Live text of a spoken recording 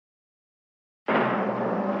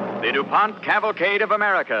The DuPont Cavalcade of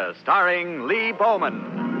America, starring Lee Bowman.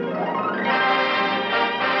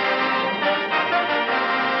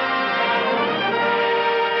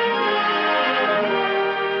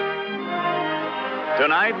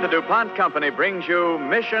 Tonight, the DuPont Company brings you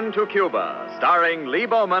Mission to Cuba, starring Lee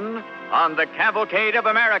Bowman on the Cavalcade of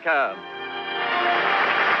America.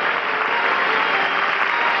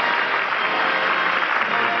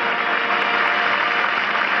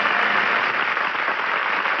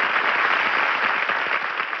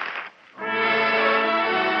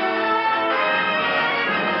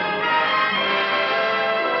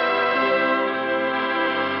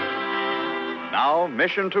 Now,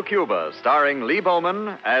 Mission to Cuba, starring Lee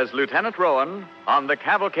Bowman as Lieutenant Rowan on the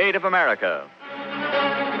Cavalcade of America.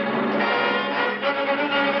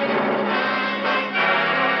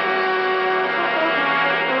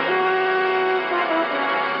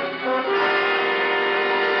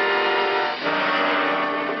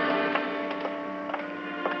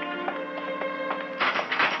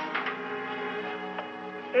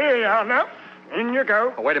 Here you are now. In you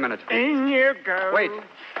go. Oh, wait a minute. In you go. Wait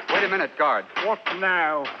a minute, guard. What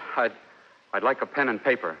now? I'd like a pen and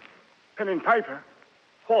paper. Pen and paper?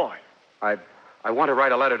 Why? I want to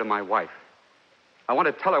write a letter to my wife. I want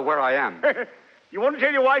to tell her where I am. You want to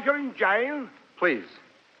tell your wife you're in jail? Please,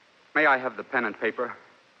 may I have the pen and paper?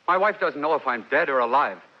 My wife doesn't know if I'm dead or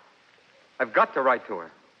alive. I've got to write to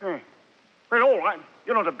her. Well, all right.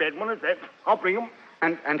 You're not a bad one, is that? I'll bring them.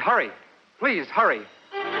 And hurry. Please, hurry.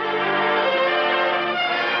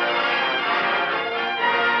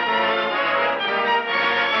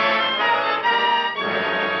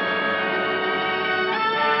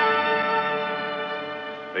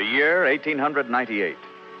 The year 1898.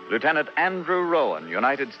 Lieutenant Andrew Rowan,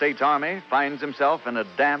 United States Army, finds himself in a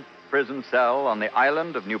damp prison cell on the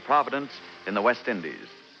island of New Providence in the West Indies.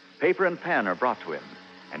 Paper and pen are brought to him,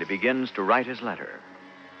 and he begins to write his letter.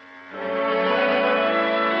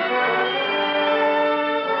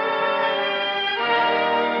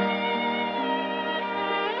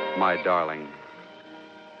 My darling,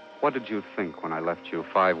 what did you think when I left you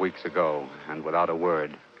 5 weeks ago and without a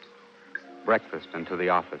word? Breakfast and to the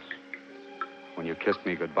office. When you kissed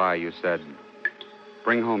me goodbye, you said,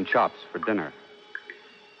 bring home chops for dinner.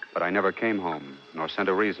 But I never came home, nor sent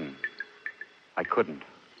a reason. I couldn't.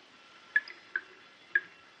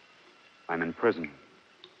 I'm in prison.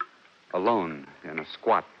 Alone in a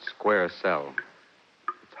squat, square cell.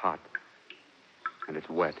 It's hot. And it's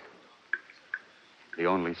wet. The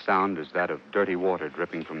only sound is that of dirty water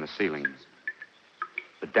dripping from the ceilings.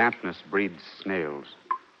 The dampness breeds snails.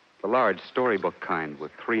 The large storybook kind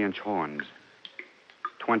with 3-inch horns.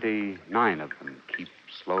 29 of them keep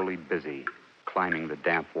slowly busy, climbing the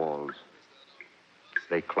damp walls.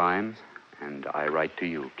 They climb, and I write to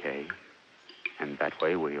you, Kay. And that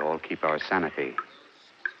way we all keep our sanity.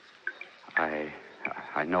 I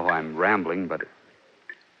know I'm rambling, but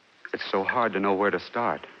it's so hard to know where to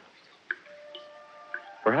start.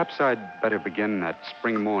 Perhaps I'd better begin that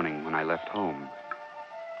spring morning when I left home.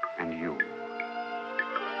 And you.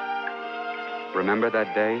 Remember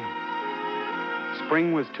that day?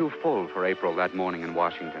 Spring was too full for April that morning in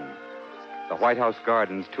Washington. The White House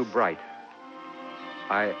gardens too bright.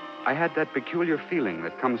 I had that peculiar feeling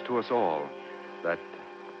that comes to us all, that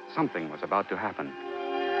something was about to happen.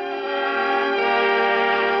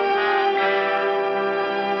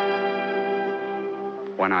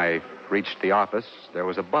 When I reached the office, there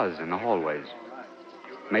was a buzz in the hallways.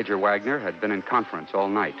 Major Wagner had been in conference all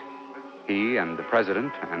night. He and the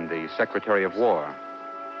President and the Secretary of War.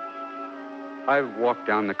 I walked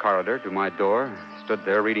down the corridor to my door, stood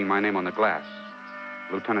there reading my name on the glass.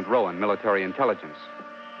 Lieutenant Rowan, Military Intelligence.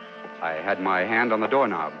 I had my hand on the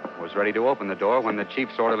doorknob, was ready to open the door when the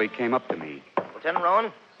chief's orderly came up to me. Lieutenant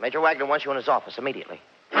Rowan, Major Wagner wants you in his office immediately.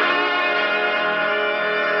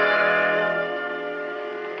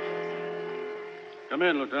 Come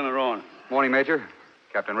in, Lieutenant Rowan. Morning, Major.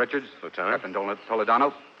 Captain Richards. Lieutenant. Captain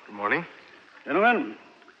Toledano. Good morning. Gentlemen,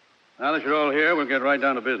 now that you're all here, we'll get right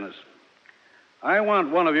down to business. I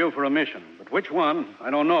want one of you for a mission, but which one, I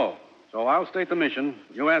don't know. So I'll state the mission,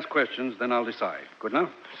 you ask questions, then I'll decide. Good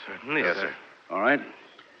enough? Certainly, yes, sir. All right.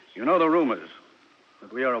 You know the rumors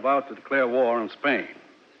that we are about to declare war on Spain.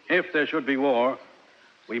 If there should be war,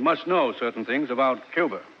 we must know certain things about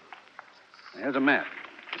Cuba. Here's a map.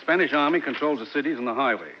 The Spanish army controls the cities and the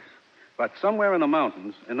highways. But somewhere in the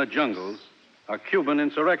mountains, in the jungles, are Cuban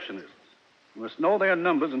insurrectionists. You must know their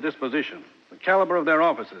numbers and disposition, the caliber of their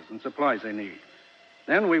officers and supplies they need.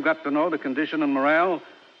 Then we've got to know the condition and morale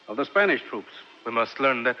of the Spanish troops. We must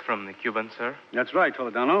learn that from the Cubans, sir. That's right,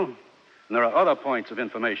 Toledano. And there are other points of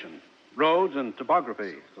information. roads and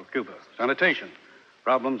topography of Cuba, sanitation,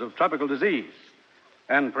 problems of tropical disease,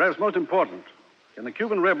 and perhaps most important, can the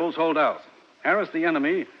Cuban rebels hold out, harass the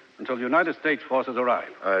enemy until the United States forces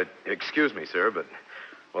arrive? Excuse me, sir, but,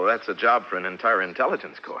 well, that's a job for an entire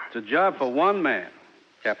intelligence corps. It's a job for one man,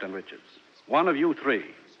 Captain Richards. One of you three.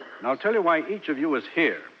 And I'll tell you why each of you is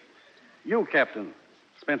here. You, Captain,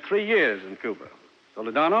 spent 3 years in Cuba.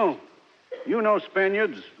 Toledano, you know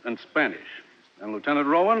Spaniards and Spanish. And Lieutenant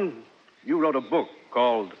Rowan, you wrote a book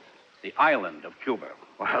called The Island of Cuba.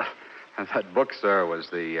 Well, that book, sir, was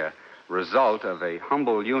the result of a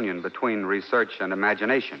humble union between research and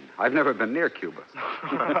imagination. I've never been near Cuba.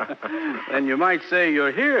 Then you might say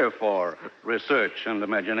you're here for research and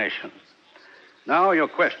imagination. Now, your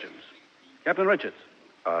questions. Captain Richards.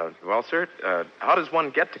 Well, sir, how does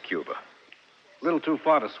one get to Cuba? A little too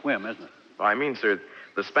far to swim, isn't it? I mean, sir,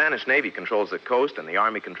 the Spanish Navy controls the coast and the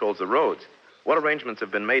Army controls the roads. What arrangements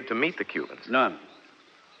have been made to meet the Cubans? None.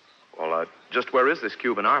 Well, just where is this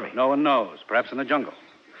Cuban army? No one knows. Perhaps in the jungle.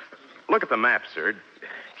 Look at the map, sir.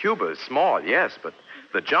 Cuba is small, yes, but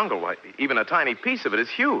the jungle, why, even a tiny piece of it is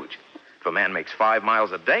huge. If a man makes 5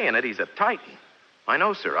 miles a day in it, he's a titan. I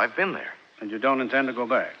know, sir. I've been there. And you don't intend to go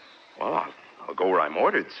back? Well, I'll go where I'm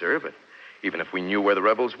ordered, sir, but even if we knew where the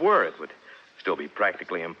rebels were, it would still be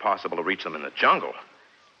practically impossible to reach them in the jungle.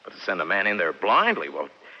 But to send a man in there blindly, well,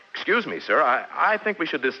 excuse me, sir, I think we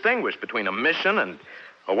should distinguish between a mission and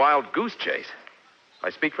a wild goose chase.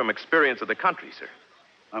 I speak from experience of the country, sir.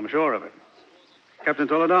 I'm sure of it. Captain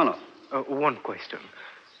Toledano. One question.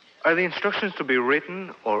 Are the instructions to be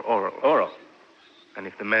written or oral? Oral. And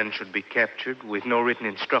if the man should be captured with no written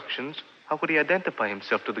instructions, how would he identify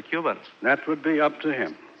himself to the Cubans? That would be up to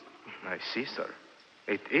him. I see, sir.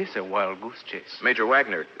 It is a wild goose chase. Major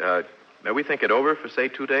Wagner, may we think it over for, say,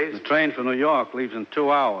 2 days? The train for New York leaves in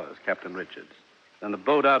 2 hours, Captain Richards. Then the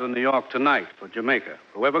boat out of New York tonight for Jamaica.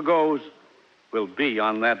 Whoever goes will be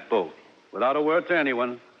on that boat, without a word to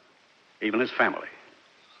anyone, even his family.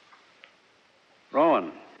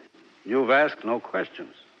 Rowan, you've asked no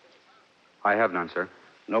questions. I have none, sir.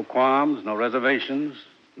 No qualms, no reservations,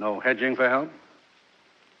 no hedging for help?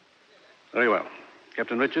 Very well.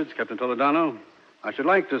 Captain Richards, Captain Toledano, I should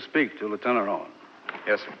like to speak to Lieutenant Rowan.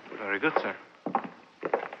 Yes, sir. Very good, sir.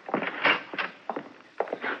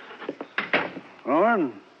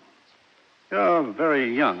 Rowan, you're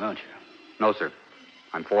very young, aren't you? No, sir.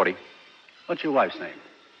 I'm 40. What's your wife's name?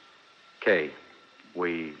 Kay.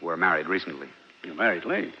 We were married recently. You married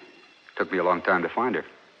late. Took me a long time to find her.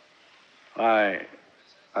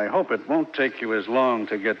 I hope it won't take you as long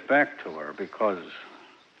to get back to her because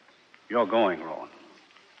you're going, Rowan.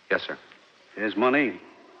 Yes, sir. Here's money.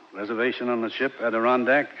 Reservation on the ship,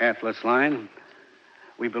 Adirondack, Atlas Line.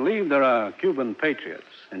 We believe there are Cuban patriots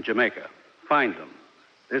in Jamaica. Find them.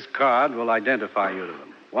 This card will identify you to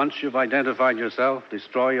them. Once you've identified yourself,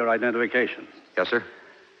 destroy your identification. Yes, sir.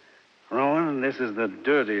 Rowan, this is the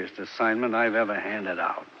dirtiest assignment I've ever handed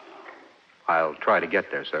out. I'll try to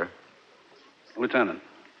get there, sir. Lieutenant,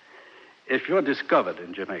 if you're discovered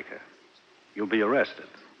in Jamaica, you'll be arrested,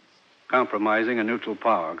 compromising a neutral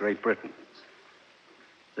power, Great Britain.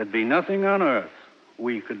 There'd be nothing on earth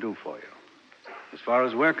we could do for you. As far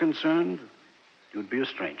as we're concerned, you'd be a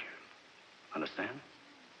stranger. Understand?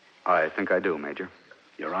 I think I do, Major.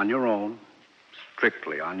 You're on your own,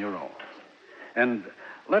 strictly on your own. And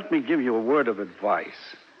let me give you a word of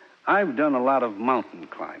advice. I've done a lot of mountain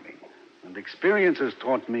climbing, and experience has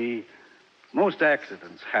taught me most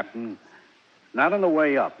accidents happen not on the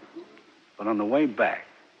way up, but on the way back.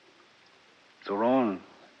 So, Rowan,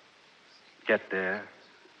 get there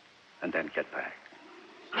and then get back.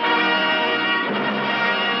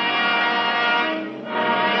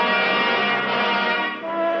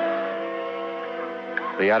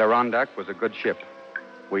 The Adirondack was a good ship.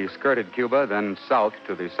 We skirted Cuba, then south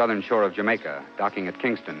to the southern shore of Jamaica, docking at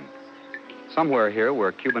Kingston. Somewhere here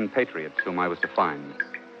were Cuban patriots whom I was to find.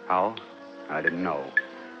 How? I didn't know.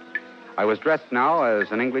 I was dressed now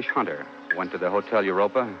as an English hunter. Went to the Hotel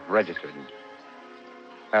Europa, registered.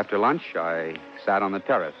 After lunch, I sat on the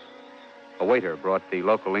terrace. A waiter brought the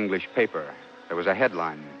local English paper. There was a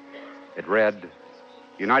headline. It read,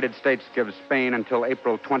 United States gives Spain until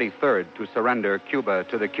April 23rd to surrender Cuba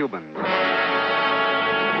to the Cubans.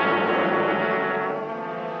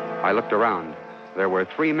 I looked around. There were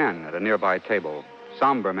 3 men at a nearby table,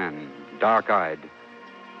 somber men, dark-eyed.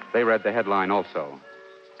 They read the headline also,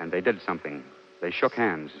 and they did something. They shook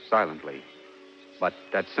hands silently. But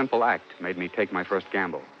that simple act made me take my first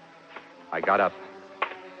gamble. I got up,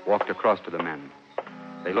 walked across to the men.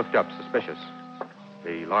 They looked up, suspicious.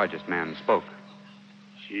 The largest man spoke.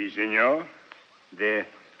 Si, senor. De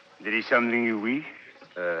There is something you wish?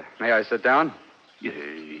 May I sit down?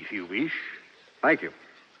 If you wish. Thank you.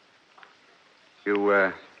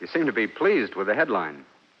 You seem to be pleased with the headline.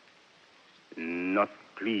 Not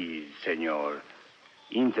pleased, senor.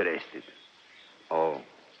 Interested. Oh.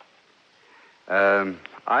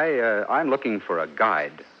 I'm looking for a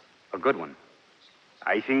guide. A good one.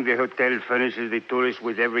 I think the hotel furnishes the tourists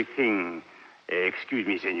with everything. Excuse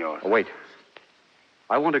me, senor. Oh, wait.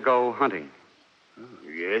 I want to go hunting. Oh,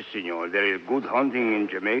 yes, senor. There is good hunting in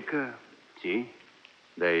Jamaica. See?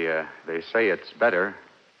 They say it's better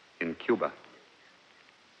in Cuba.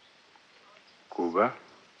 Cuba?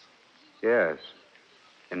 Yes.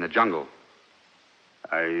 In the jungle.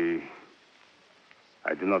 I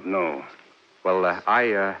do not know. Well,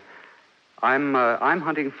 I'm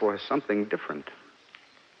hunting for something different.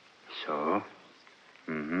 So?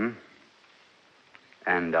 Mm-hmm.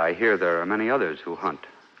 And I hear there are many others who hunt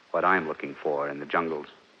what I'm looking for in the jungles.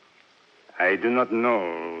 I do not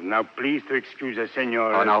know. Now, please to excuse us,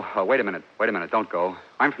 senor. Oh, now, wait a minute. Wait a minute. Don't go.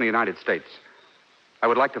 I'm from the United States. I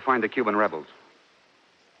would like to find the Cuban rebels.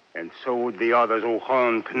 And so would the others who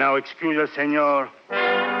hunt. Now, excuse us, senor.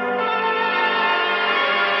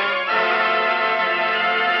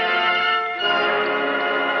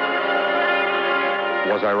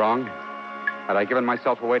 Was I wrong? Had I given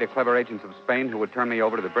myself away to clever agents of Spain who would turn me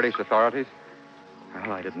over to the British authorities?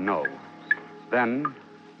 Well, I didn't know. Then,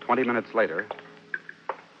 20 minutes later...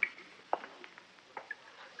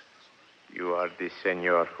 You are the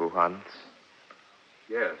senor who hunts?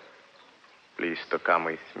 Yes. Please to come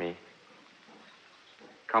with me.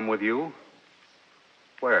 Come with you?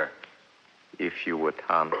 Where? If you would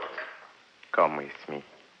hunt, come with me.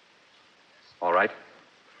 All right.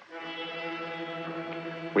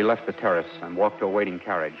 We left the terrace and walked to a waiting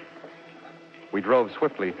carriage. We drove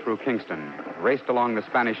swiftly through Kingston, raced along the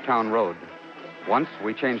Spanish Town Road. Once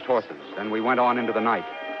we changed horses, then we went on into the night,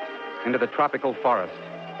 into the tropical forest.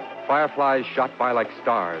 Fireflies shot by like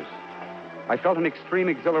stars. I felt an extreme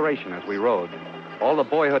exhilaration as we rode. All the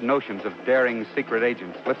boyhood notions of daring secret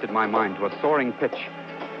agents lifted my mind to a soaring pitch.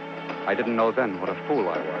 I didn't know then what a fool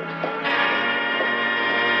I was.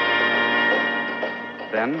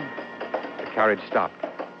 Then, the carriage stopped.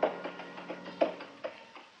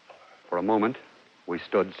 For a moment, we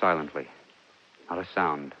stood silently. Not a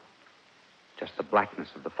sound. Just the blackness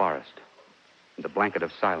of the forest and the blanket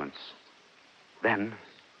of silence. Then...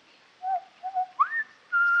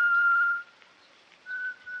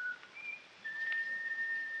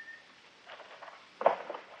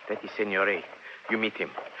 That is Signore. You meet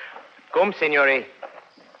him. Come, Signore.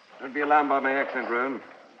 Don't be alarmed by my accent, Rowan.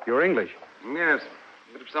 You're English? Yes.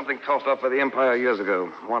 Bit of something tossed off by the Empire years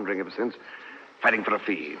ago. Wandering ever since. Fighting for a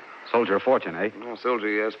fee. Soldier of fortune, eh? No, soldier,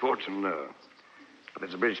 yes. Fortune, no. But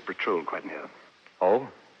there's a British patrol quite near. Oh?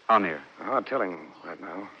 How near? Hard telling right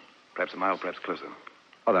now. Perhaps a mile, perhaps closer.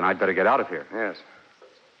 Oh, then I'd better get out of here. Yes.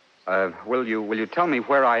 Will you tell me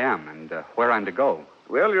where I am and where I'm to go?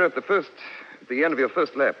 Well, you're at the end of your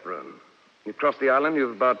first lap, Rowan. You cross the island,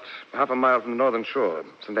 you're about half a mile from the northern shore,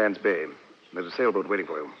 St. Anne's Bay. There's a sailboat waiting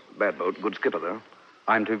for you. Bad boat, good skipper, though.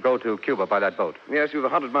 I'm to go to Cuba by that boat? Yes, you're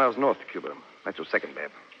 100 miles north to Cuba. That's your second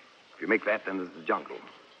lap. If you make that, then there's the jungle.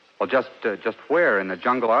 Well, just where in the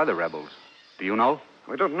jungle are the rebels? Do you know?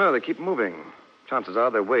 We don't know. They keep moving. Chances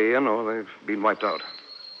are they're way in or they've been wiped out.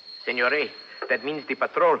 Signore, that means the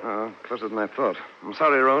patrol. Oh, closer than I thought. I'm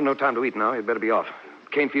sorry, Rowan. No time to eat now. You'd better be off.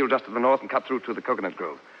 Cane field just to the north and cut through to the coconut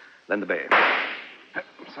grove. Then the bay. I'm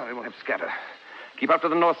sorry, we'll have to scatter. Keep up to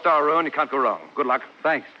the North Star, Rowan. You can't go wrong. Good luck.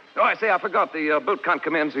 Thanks. Oh, I say, I forgot. The boat can't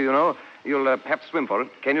come in, so you know. You'll have to swim for it.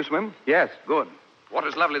 Can you swim? Yes. Good.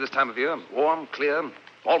 Water's lovely this time of year. Warm, clear.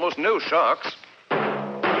 Almost no sharks.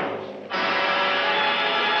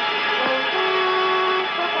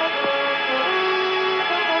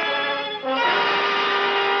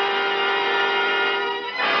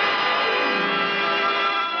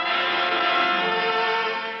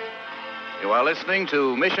 You are listening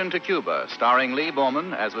to Mission to Cuba, starring Lee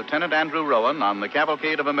Bowman as Lieutenant Andrew Rowan on the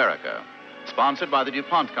Cavalcade of America. Sponsored by the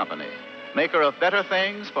DuPont Company, maker of better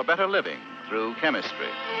things for better living through chemistry.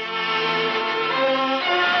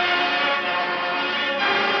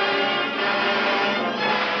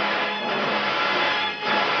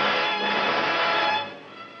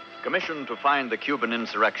 Commissioned to find the Cuban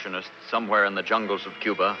insurrectionists somewhere in the jungles of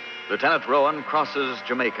Cuba, Lieutenant Rowan crosses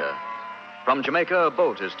Jamaica. From Jamaica, a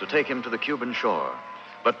boat is to take him to the Cuban shore.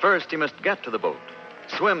 But first, he must get to the boat,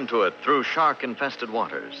 swim to it through shark-infested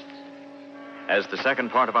waters. As the second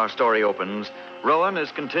part of our story opens, Rowan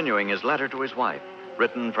is continuing his letter to his wife,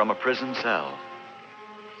 written from a prison cell.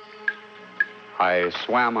 I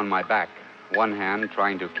swam on my back, one hand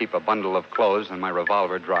trying to keep a bundle of clothes and my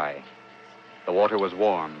revolver dry. The water was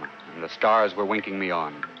warm, and the stars were winking me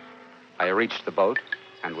on. I reached the boat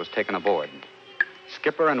and was taken aboard.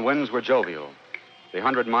 Skipper and winds were jovial. The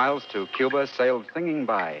 100 miles to Cuba sailed singing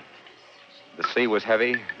by. The sea was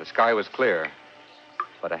heavy, the sky was clear.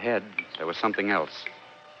 But ahead, there was something else.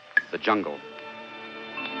 The jungle.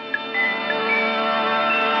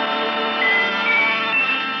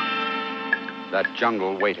 That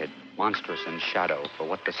jungle waited, monstrous in shadow, for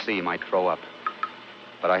what the sea might throw up.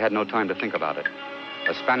 But I had no time to think about it.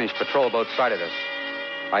 A Spanish patrol boat sighted us.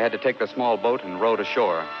 I had to take the small boat and row to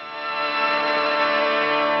shore.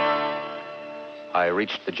 I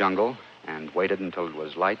reached the jungle and waited until it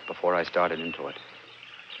was light before I started into it.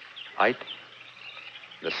 Light?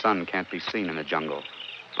 The sun can't be seen in the jungle,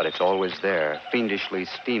 but it's always there, fiendishly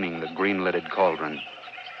steaming the green-lidded cauldron.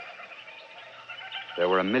 There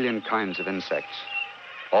were a million kinds of insects,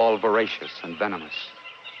 all voracious and venomous.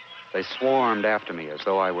 They swarmed after me as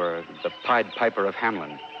though I were the Pied Piper of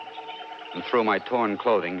Hamelin, and through my torn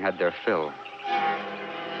clothing had their fill.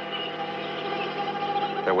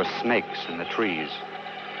 There were snakes in the trees.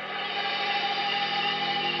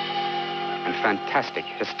 And fantastic,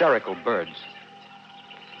 hysterical birds.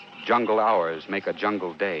 Jungle hours make a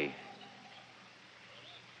jungle day.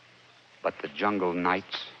 But the jungle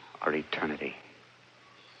nights are eternity.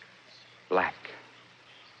 Black,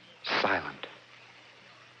 silent,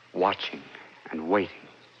 watching and waiting.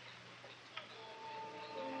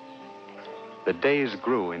 The days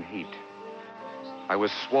grew in heat. I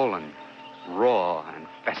was swollen, raw and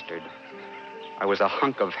festered. I was a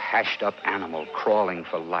hunk of hashed-up animal crawling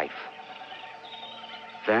for life.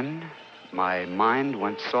 Then my mind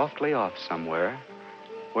went softly off somewhere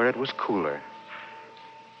where it was cooler.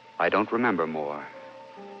 I don't remember more.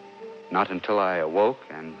 Not until I awoke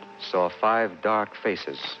and saw 5 dark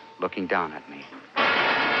faces looking down at me.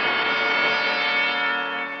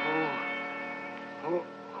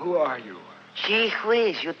 Who are you? Gee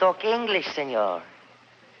whiz, you talk English, senor.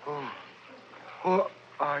 Who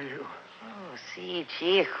are you? Oh, see,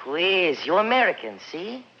 gee whiz. You American,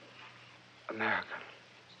 see? American.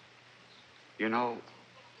 You know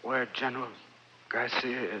where General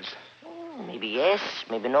Garcia is? Maybe yes,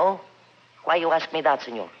 maybe no. Why you ask me that,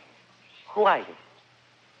 senor? Who are you?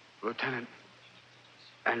 Lieutenant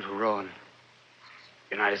Andrew Rowan,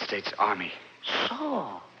 United States Army.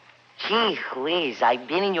 So, gee whiz, I've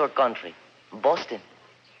been in your country, Boston.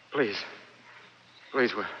 Please,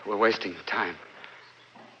 we're wasting time.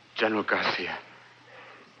 General Garcia,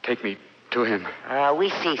 take me to him. We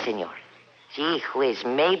see, senor. Gee whiz,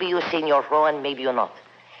 maybe you Senor Rowan, maybe you not.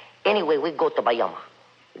 Anyway, we go to Bayama.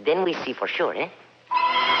 Then we see for sure, eh?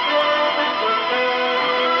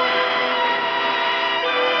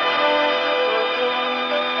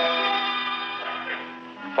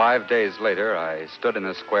 Five days later, I stood in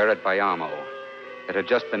the square at Bayamo. It had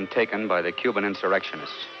just been taken by the Cuban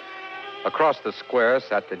insurrectionists. Across the square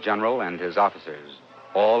sat the general and his officers,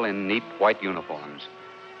 all in neat white uniforms.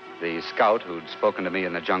 The scout who'd spoken to me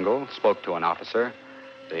in the jungle spoke to an officer.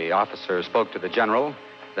 The officer spoke to the general.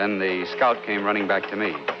 Then the scout came running back to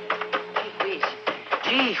me.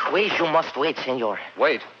 Gee whiz, you must wait, senor.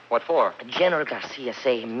 Wait? What for? General Garcia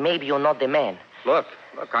say maybe you're not the man. Look,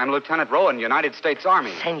 I'm Lieutenant Rowan, United States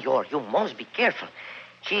Army. Senor, you must be careful.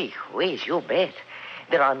 Gee whiz, you bet.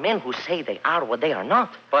 There are men who say they are what they are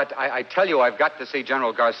not. But I tell you, I've got to see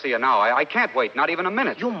General Garcia now. I can't wait, not even a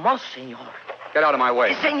minute. You must, senor. Get out of my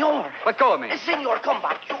way. Senor. Let go of me. Senor, come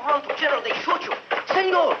back. You run to General, they shoot you.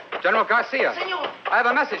 Senor. General Garcia. Senor. I have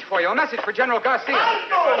a message for you, a message for General Garcia.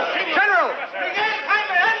 Alto! General! Miguel,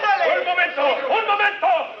 Jaime, ándale! Un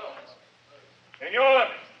momento! Senor,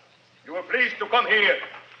 you were pleased to come here.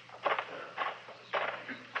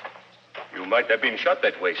 You might have been shot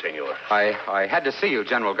that way, senor. I had to see you,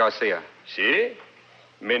 General Garcia. See?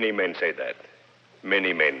 Many men say that.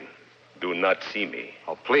 Many men do not see me.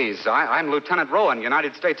 Oh, please. I'm Lieutenant Rowan,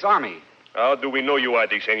 United States Army. How do we know you are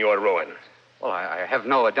the Senor Rowan? Well, I have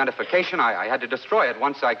no identification. I had to destroy it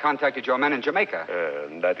once I contacted your men in Jamaica.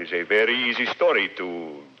 That is a very easy story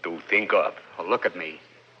to think of. Oh, look at me.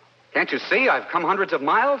 Can't you see? I've come hundreds of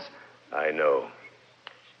miles. I know.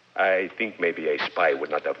 I think maybe a spy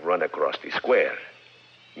would not have run across the square.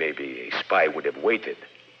 Maybe a spy would have waited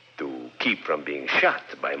to keep from being shot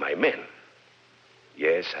by my men.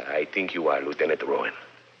 Yes, I think you are Lieutenant Rowan.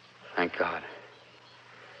 Thank God.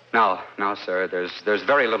 Now, sir, there's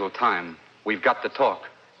very little time. We've got to talk.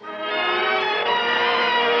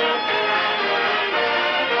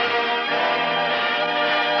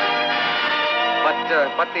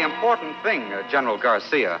 But the important thing, General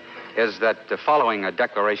Garcia, is that following a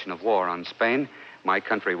declaration of war on Spain, my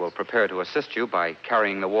country will prepare to assist you by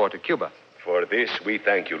carrying the war to Cuba. For this, we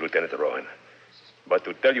thank you, Lieutenant Rowan. But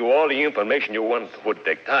to tell you all the information you want would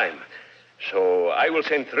take time. So I will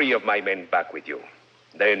send 3 of my men back with you.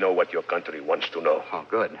 They know what your country wants to know. Oh,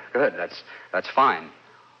 good. That's fine.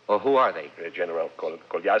 Well, who are they? General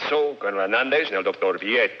Collazo, Colonel Hernandez, and El Dr.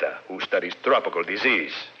 Vieta, who studies tropical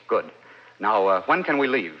disease. Good. Now, when can we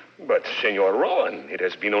leave? But, Senor Rowan, it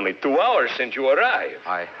has been only 2 hours since you arrived.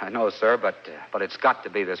 I know, sir, but it's got to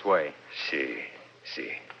be this way. See.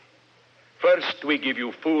 First, we give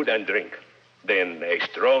you food and drink. Then a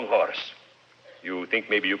strong horse. You think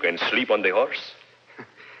maybe you can sleep on the horse?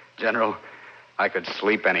 General, I could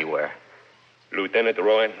sleep anywhere. Lieutenant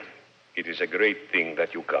Rowan, it is a great thing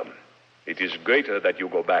that you come. It is greater that you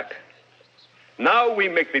go back. Now we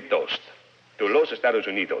make the toast to Los Estados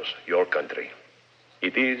Unidos, your country.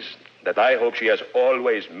 It is that I hope she has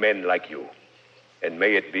always men like you. And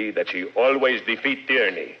may it be that she always defeat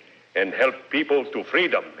tyranny and help people to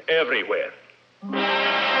freedom everywhere.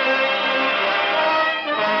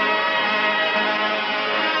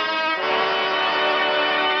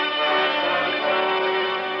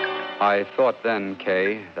 I thought then,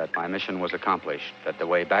 Kay, that my mission was accomplished, that the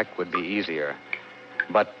way back would be easier.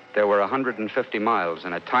 But there were 150 miles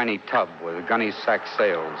in a tiny tub with gunny sack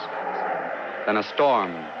sails. Then a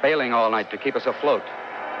storm, bailing all night to keep us afloat.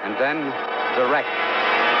 And then the wreck.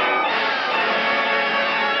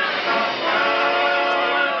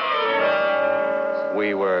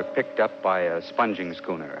 We were picked up by a sponging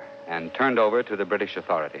schooner and turned over to the British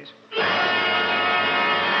authorities.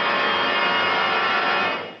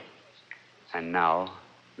 And now,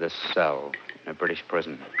 this cell in a British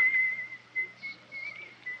prison.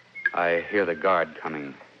 I hear the guard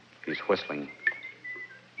coming. He's whistling.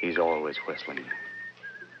 He's always whistling.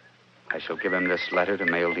 I shall give him this letter to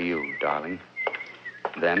mail to you, darling.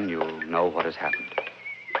 Then you'll know what has happened.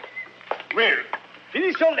 Well,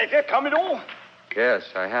 finish your letter, Commodore? Yes,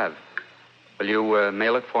 I have. Will you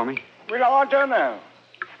mail it for me? Well, I don't know.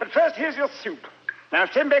 But first, here's your soup. Now,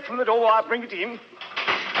 stand back from the door while I bring it in.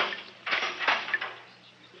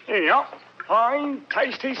 Here you are. Fine,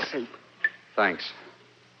 tasty soup. Thanks.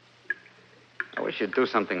 I wish you'd do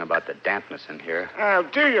something about the dampness in here. Oh,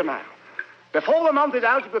 do you now? Before the month is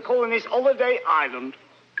out, you'll be calling this Holiday Island.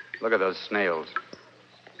 Look at those snails.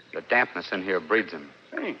 The dampness in here breeds them.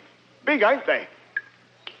 Hey, big, ain't they?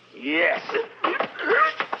 Yes.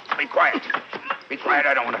 Be quiet. Be quiet.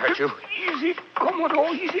 I don't want to hurt you. Easy,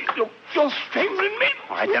 Commodore, easy. You're strangling me.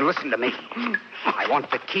 All right, then listen to me. I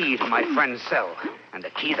want the key to my friend's cell, and the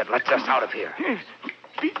key that lets us out of here. Yes.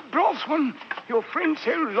 Big brass one. Your friend's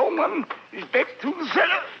cell, long one, is back to the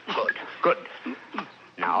cellar. Good.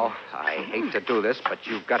 Now, I hate to do this, but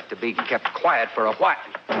you've got to be kept quiet for a while.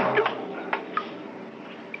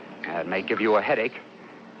 It may give you a headache,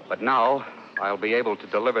 but now I'll be able to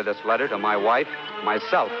deliver this letter to my wife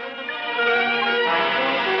myself.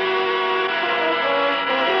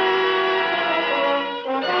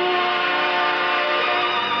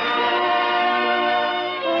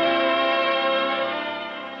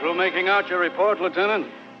 Through making out your report, Lieutenant?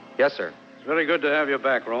 Yes, sir. It's very good to have you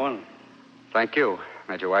back, Rowan. Thank you,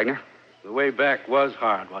 Major Wagner. The way back was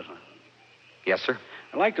hard, wasn't it? Yes, sir.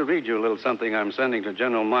 I'd like to read you a little something I'm sending to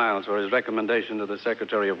General Miles for his recommendation to the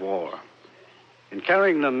Secretary of War. In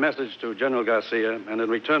carrying the message to General Garcia and in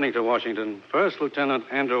returning to Washington, First Lieutenant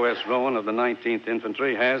Andrew S. Rowan of the 19th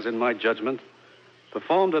Infantry has, in my judgment,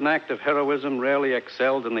 performed an act of heroism rarely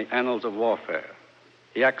excelled in the annals of warfare.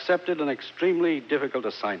 He accepted an extremely difficult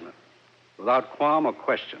assignment without qualm or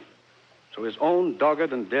question. Through his own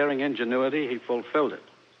dogged and daring ingenuity, he fulfilled it.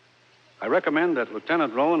 I recommend that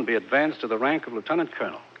Lieutenant Rowan be advanced to the rank of Lieutenant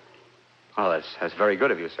Colonel. Oh, that's very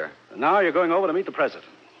good of you, sir. And now you're going over to meet the President.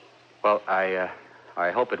 Well, I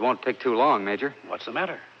hope it won't take too long, Major. What's the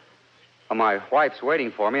matter? Well, my wife's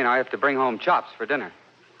waiting for me, and I have to bring home chops for dinner.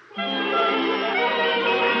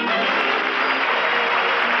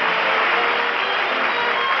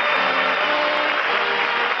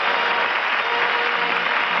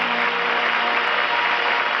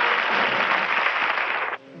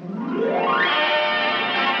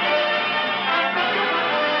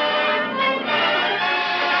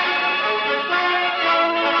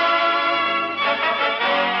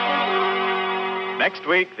 Next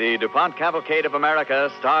week, the DuPont Cavalcade of America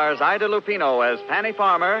stars Ida Lupino as Fanny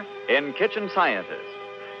Farmer in Kitchen Scientist.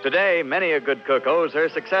 Today, many a good cook owes her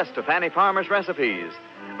success to Fanny Farmer's recipes.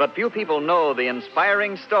 But few people know the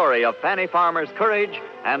inspiring story of Fanny Farmer's courage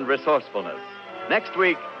and resourcefulness. Next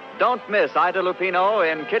week, don't miss Ida Lupino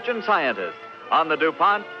in Kitchen Scientist on the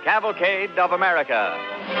DuPont Cavalcade of America.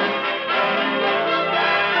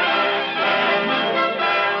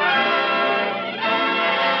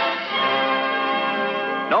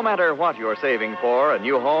 No matter what you're saving for, a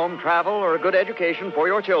new home, travel, or a good education for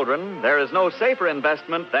your children, there is no safer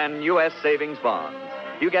investment than U.S. savings bonds.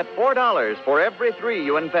 You get $4 for every $3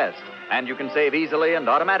 you invest, and you can save easily and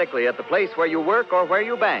automatically at the place where you work or where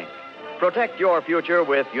you bank. Protect your future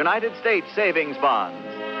with United States savings bonds.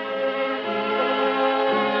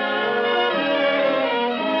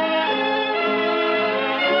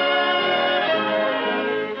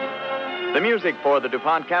 The music for the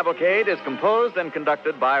DuPont Cavalcade is composed and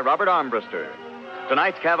conducted by Robert Armbruster.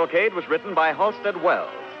 Tonight's Cavalcade was written by Halstead Wells.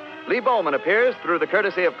 Lee Bowman appears through the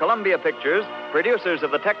courtesy of Columbia Pictures, producers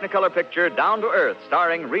of the Technicolor picture Down to Earth,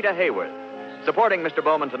 starring Rita Hayworth. Supporting Mr.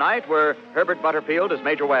 Bowman tonight were Herbert Butterfield as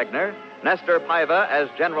Major Wagner, Nestor Paiva as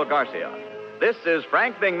General Garcia. This is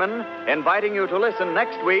Frank Bingman inviting you to listen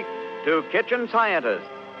next week to Kitchen Scientist,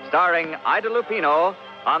 starring Ida Lupino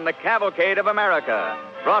on the Cavalcade of America,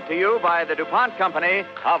 brought to you by the DuPont Company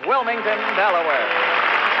of Wilmington, Delaware.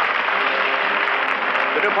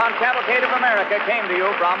 The DuPont Cavalcade of America came to you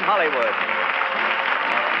from Hollywood.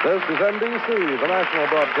 This is NBC, the national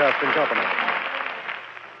broadcasting company.